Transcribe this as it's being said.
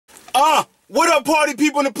What up, party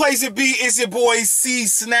people in the place it be? It's your boy C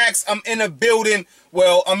Snacks. I'm in the building.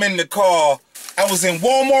 Well, I'm in the car. I was in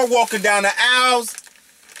Walmart walking down the aisles,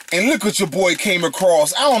 and look what your boy came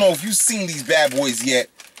across. I don't know if you've seen these bad boys yet.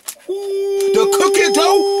 Ooh. The cookie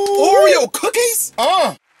dough Oreo cookies?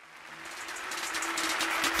 What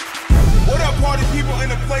up, party people in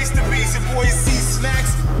the place to be? It's your boy C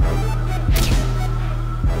Snacks.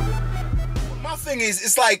 My thing is,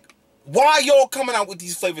 it's like, why y'all coming out with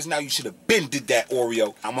these flavors now? You should have been did that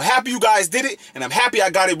Oreo. I'm happy you guys did it, and I'm happy I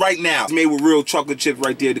got it right now. It's made with real chocolate chips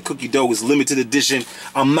right there. The cookie dough is limited edition.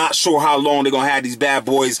 I'm not sure how long they're gonna have these bad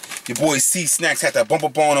boys. Your boy C Snacks had to bump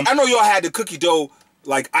up on them. I know y'all had the cookie dough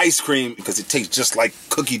like ice cream because it tastes just like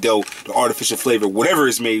cookie dough. The artificial flavor, whatever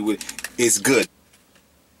it's made with, is good.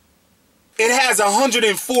 It has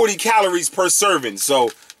 140 calories per serving, so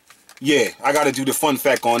yeah, I gotta do the fun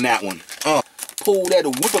fact on that one. Pull that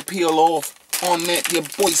whipper peel off on that. Your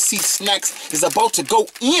boy C Snacks is about to go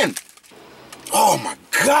in. Oh my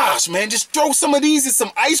gosh, man. Just throw some of these in some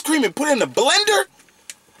ice cream and put it in the blender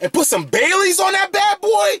and put some Baileys on that bad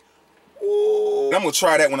boy. Ooh. I'm gonna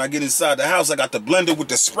try that when I get inside the house. I got the blender with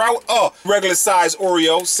the sprout. Regular size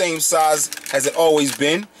Oreo, same size as it always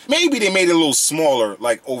been. Maybe they made it a little smaller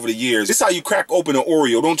like over the years. This is how you crack open an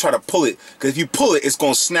Oreo. Don't try to pull it, because if you pull it, it's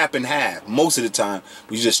gonna snap in half most of the time.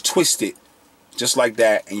 But you just twist it just like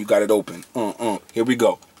that, and you got it open. Here we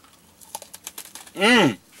go.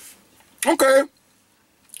 Okay.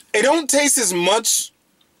 It don't taste as much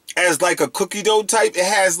as like a cookie dough type. It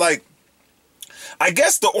has like, I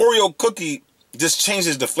guess the Oreo cookie just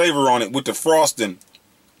changes the flavor on it with the frosting.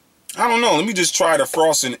 I don't know. Let me just try the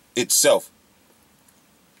frosting itself.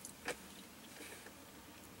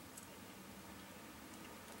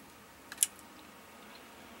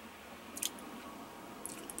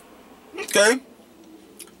 Okay.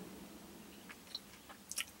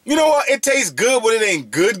 You know what? It tastes good, but it ain't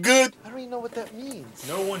good. I don't even know what that means.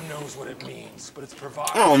 No one knows what it means, but it's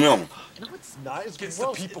provided. I don't know. No, it's not. It Gets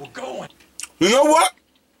the people going. You know what?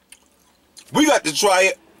 We got to try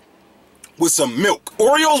it with some milk.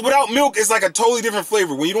 Oreos without milk is like a totally different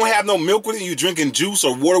flavor. When you don't have no milk with it, you drinking juice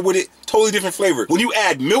or water with it, totally different flavor. When you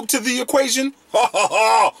add milk to the equation,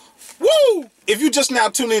 woo! If you just now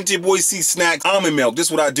tune into your boy C Snacks, almond milk, this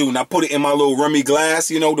is what I do. And I put it in my little rummy glass,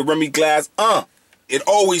 you know, the rummy glass. It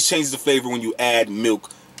always changes the flavor when you add milk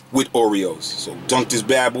with Oreos. So dunk this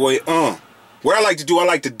bad boy. What I like to do, I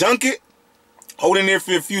like to dunk it, hold it in there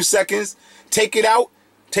for a few seconds, take it out,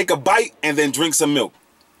 take a bite, and then drink some milk.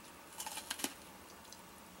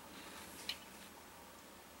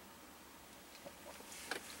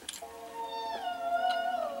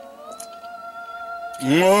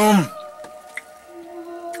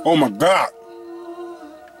 Oh my God.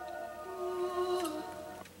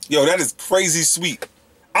 Yo, that is crazy sweet.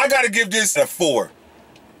 I gotta give this a 4.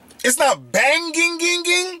 It's not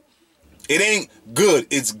banging. It ain't good.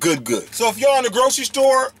 It's good. So if y'all in the grocery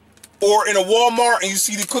store or in a Walmart and you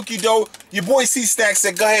see the cookie dough, your boy C Snacks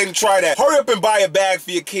said go ahead and try that. Hurry up and buy a bag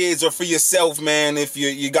for your kids or for yourself, man. If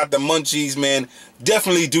you got the munchies, man,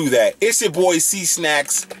 definitely do that. It's your boy C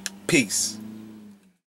Snacks. Peace.